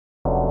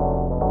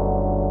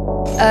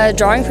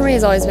Drawing for me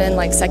has always been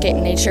like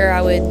second nature.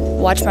 I would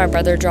watch my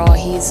brother draw.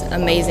 He's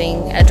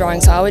amazing at drawing,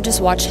 so I would just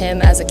watch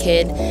him as a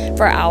kid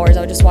for hours.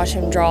 I would just watch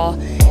him draw,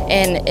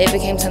 and it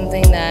became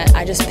something that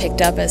I just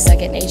picked up as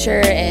second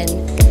nature. And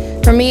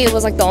for me, it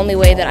was like the only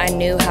way that I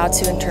knew how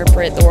to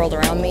interpret the world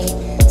around me.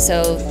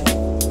 So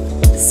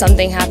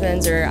something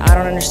happens or I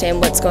don't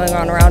understand what's going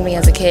on around me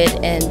as a kid,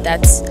 and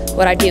that's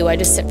what I do. I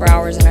just sit for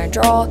hours and I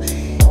draw,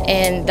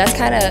 and that's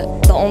kind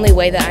of the only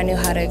way that I knew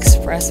how to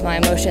express my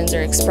emotions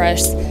or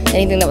express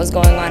anything that was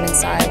going on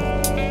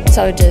inside.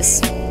 So I would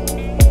just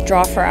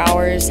draw for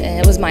hours, and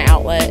it was my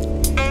outlet.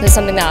 It's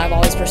something that I've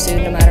always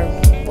pursued no matter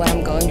what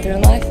I'm going through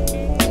in life.